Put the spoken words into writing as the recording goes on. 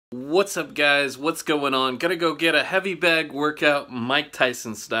What's up, guys? What's going on? Gonna go get a heavy bag workout Mike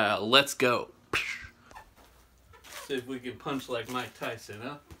Tyson style. Let's go. See if we can punch like Mike Tyson,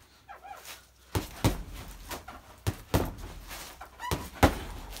 huh?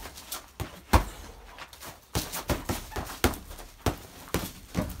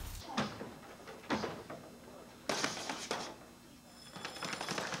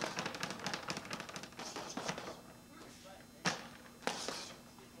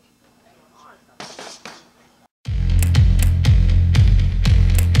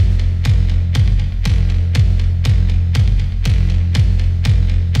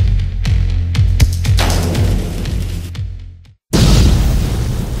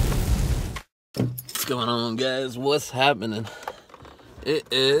 What's going on, guys? What's happening? It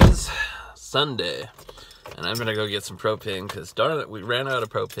is Sunday, and I'm gonna go get some propane because darn it, we ran out of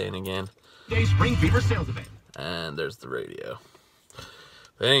propane again. Spring Fever sales event. And there's the radio.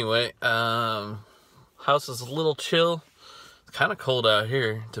 But anyway, house is a little chill. It's kind of cold out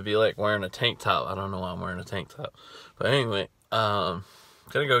here to be like wearing a tank top. I don't know why I'm wearing a tank top. But anyway, gonna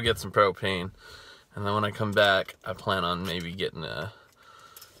go get some propane, and then when I come back, I plan on maybe getting a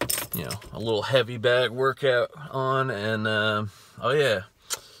little heavy bag workout on. And oh yeah,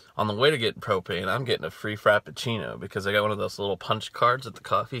 on the way to getting propane, I'm getting a free frappuccino because I got one of those little punch cards at the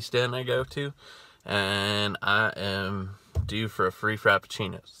coffee stand I go to, and I am due for a free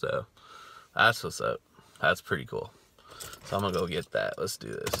frappuccino. So that's what's up. That's pretty cool. So I'm gonna go get that. Let's do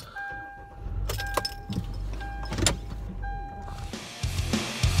this.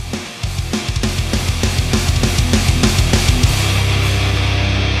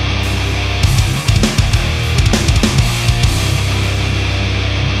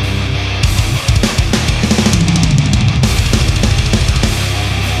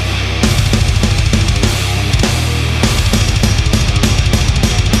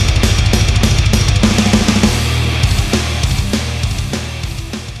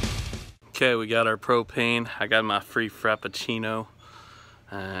 Okay, we got our propane. I got my free frappuccino,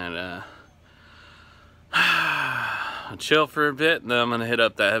 and I'll chill for a bit, and then I'm gonna hit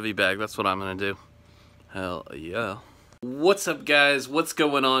up that heavy bag. That's what I'm gonna do. Hell yeah. What's up, guys? What's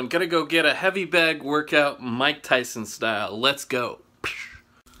going on? Gonna go get a heavy bag workout Mike Tyson style. Let's go.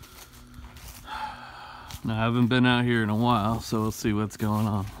 Now, I haven't been out here in a while, so we'll see what's going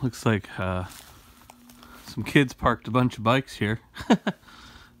on. Looks like some kids parked a bunch of bikes here.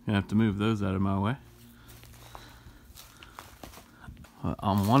 Gonna have to move those out of my way.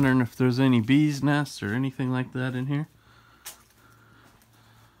 I'm wondering if there's any bees nests or anything like that in here.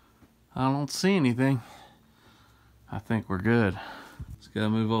 I don't see anything. I think we're good. Just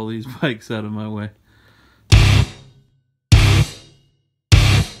gotta move all these bikes out of my way.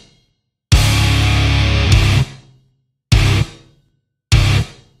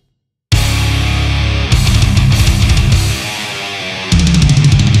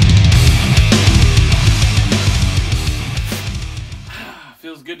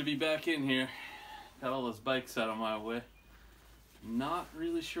 Feels good to be back in here. Got all those bikes out of my way. Not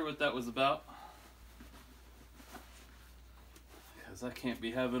really sure what that was about, because I can't be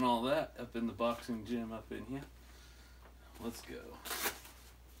having all that up in the boxing gym up in here. Let's go.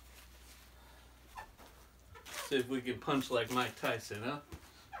 See if we can punch like Mike Tyson, huh?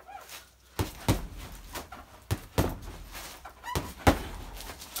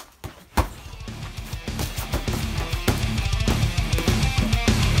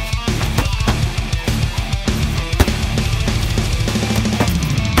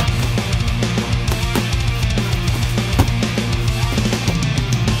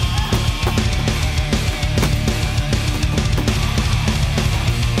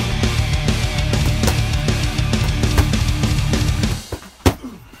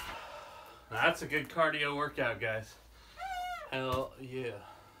 That's a good cardio workout, guys. Hell yeah.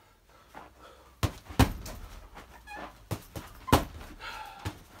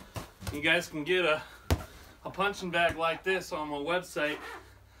 You guys can get a punching bag like this on my website.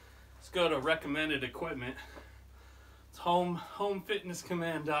 Let's go to recommended equipment. It's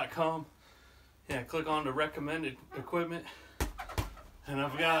homefitnesscommand.com. Yeah, click on the recommended equipment, and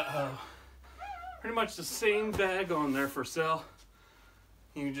I've got pretty much the same bag on there for sale.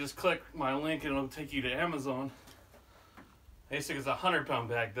 You can just click my link and it'll take you to Amazon. Basically, it's a 100-pound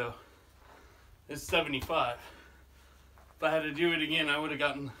bag though. It's 75. If I had to do it again, I would have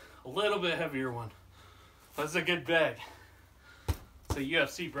gotten a little bit heavier one. That's a good bag. It's a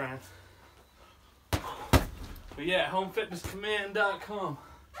UFC brand. But yeah, homefitnesscommand.com.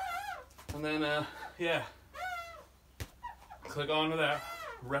 And then, yeah, click onto that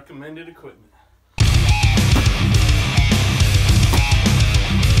recommended equipment.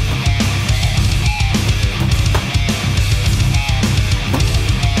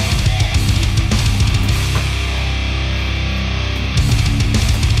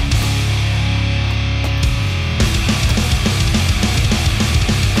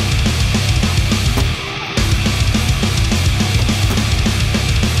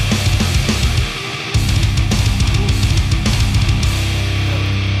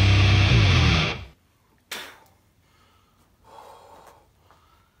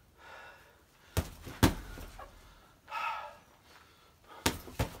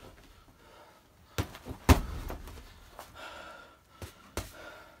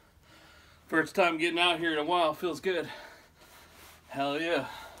 First time getting out here in a while, feels good. Hell yeah.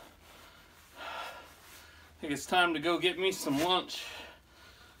 I think it's time to go get me some lunch.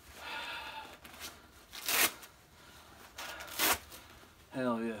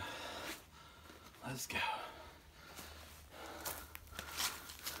 Hell yeah. Let's go.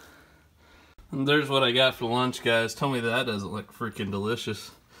 And there's what I got for lunch, guys. Tell me that doesn't look freaking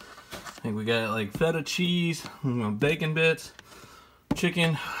delicious. I think we got like feta cheese, bacon bits,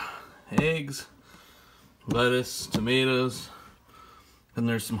 chicken, eggs, lettuce, tomatoes, and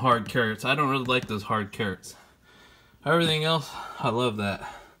there's some hard carrots. I don't really like those hard carrots. Everything else, I love that.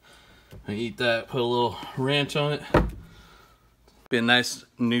 I eat that, put a little ranch on it. Be a nice,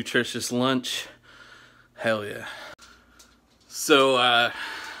 nutritious lunch. Hell yeah. So I've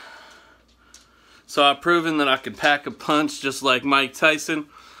proven that I can pack a punch just like Mike Tyson,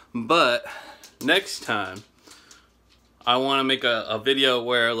 but next time I want to make a video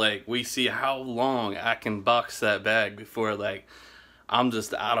where like we see how long I can box that bag before like I'm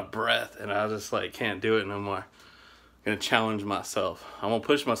just out of breath and I just like can't do it no more. I'm gonna challenge myself. I'm gonna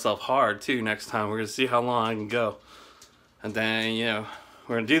push myself hard too next time. We're gonna see how long I can go, and then you know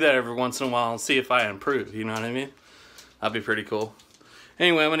we're gonna do that every once in a while and see if I improve. You know what I mean? That'd be pretty cool.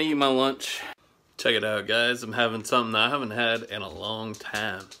 Anyway, I'm gonna eat my lunch. Check it out, guys. I'm having something I haven't had in a long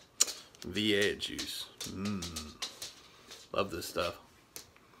time. V8 juice. Love this stuff.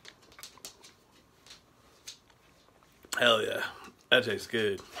 Hell yeah. That tastes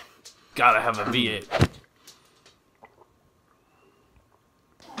good. Gotta have a V8.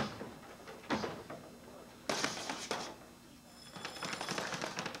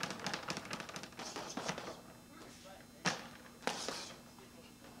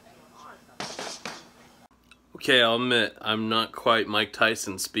 Okay, I'll admit, I'm not quite Mike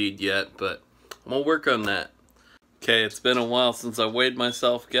Tyson speed yet, but I'm gonna work on that. Okay, it's been a while since I weighed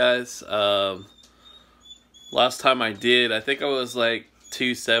myself, guys. Last time I did, I think I was like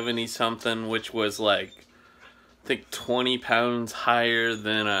 270 something, which was like, I think 20 pounds higher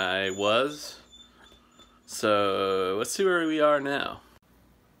than I was. So, let's see where we are now.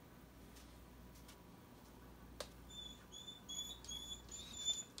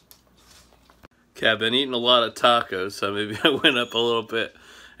 Okay, I've been eating a lot of tacos, so maybe I went up a little bit.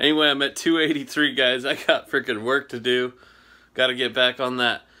 Anyway, I'm at 283, guys. I got freaking work to do. Got to get back on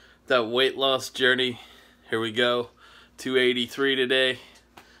that weight loss journey. Here we go. 283 today.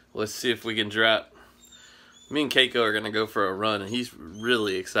 Let's see if we can drop. Me and Keiko are going to go for a run, and he's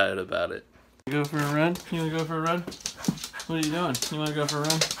really excited about it. Go for a run? You want to go for a run? What are you doing? You want to go for a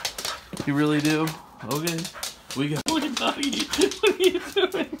run? You really do? Okay. We go. Look at Doggy. What are you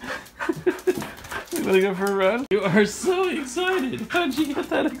doing? You want to go for a run? You are so excited. How'd you get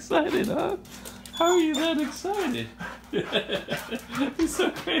that excited, huh? How are you that excited? It's so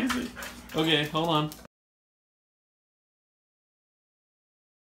crazy. Okay, hold on.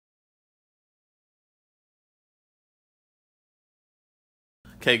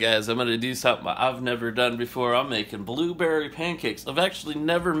 Okay guys, I'm gonna do something I've never done before. I'm making blueberry pancakes. I've actually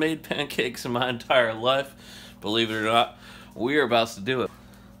never made pancakes in my entire life, believe it or not. We're about to do it.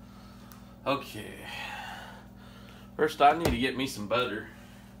 Okay. First I need to get me some butter.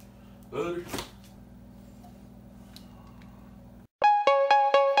 Butter.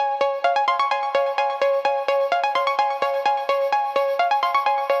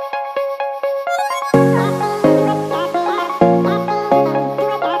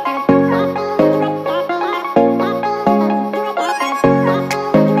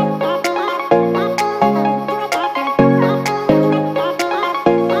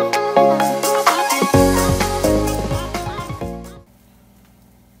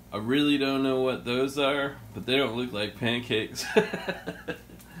 I really don't know what those are, but they don't look like pancakes.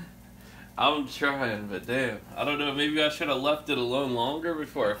 I'm trying, but damn. I don't know, maybe I should have left it alone longer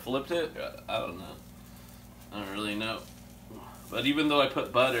before I flipped it. I don't know. I don't really know. But even though I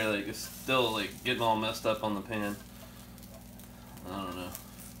put butter, like it's still like getting all messed up on the pan. I don't know.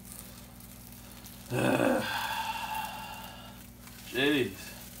 Jeez.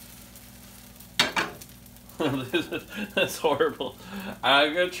 That's horrible.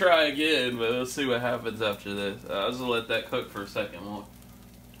 I'm gonna try again, but we'll see what happens after this. I'll just let that cook for a second more.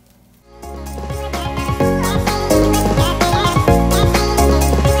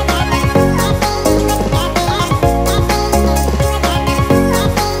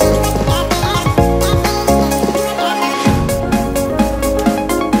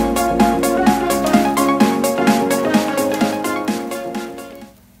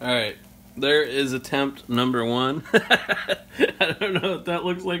 There is attempt number one. I don't know if that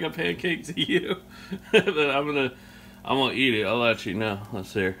looks like a pancake to you, but I'm gonna eat it. I'll let you know. Let's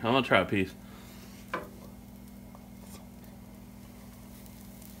see here. I'm gonna try a piece.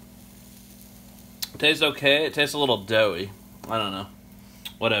 Tastes okay. It tastes a little doughy. I don't know.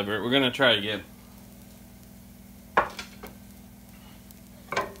 Whatever. We're going to try again.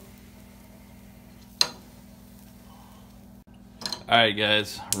 Alright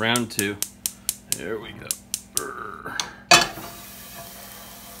guys, round 2. Here we go.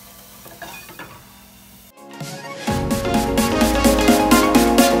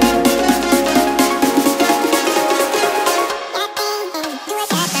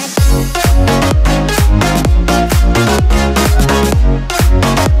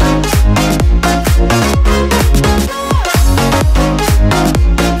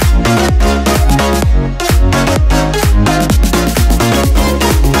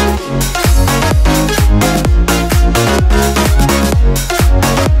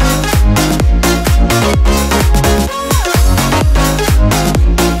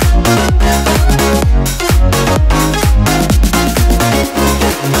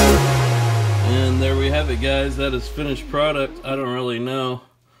 Guys, that is finished product. I don't really know.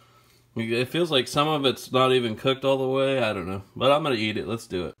 It feels like some of it's not even cooked all the way. I don't know. But I'm going to eat it. Let's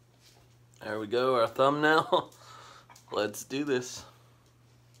do it. There we go. Our thumbnail. Let's do this.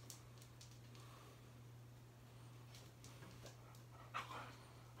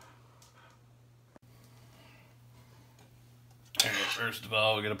 Alright, first of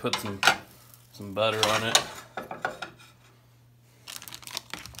all, we're going to put some butter on it.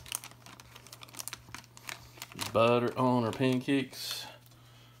 Butter on our pancakes.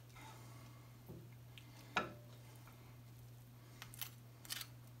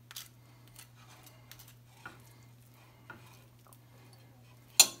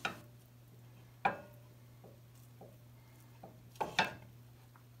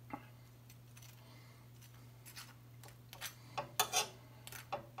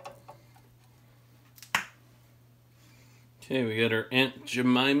 Okay, we got our Aunt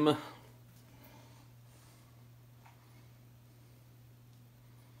Jemima.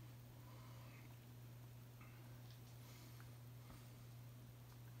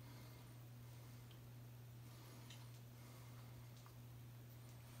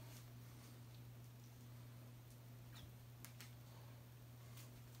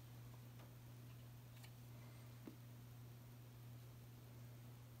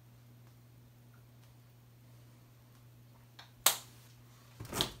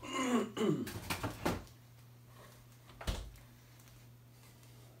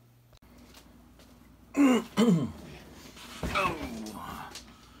 Oh.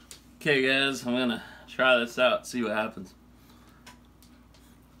 Okay guys, I'm gonna try this out, see what happens.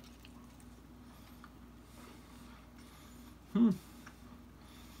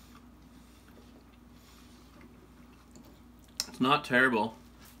 It's not terrible.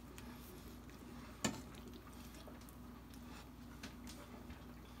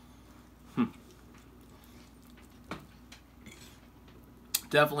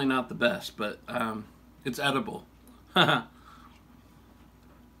 Definitely not the best, but it's edible.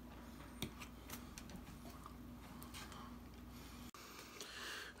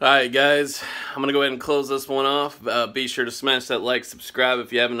 Alright guys, I'm going to go ahead and close this one off. Be sure to smash that like, subscribe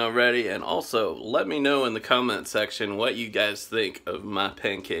if you haven't already, and also let me know in the comment section what you guys think of my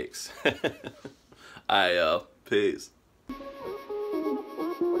pancakes. Alright y'all, peace.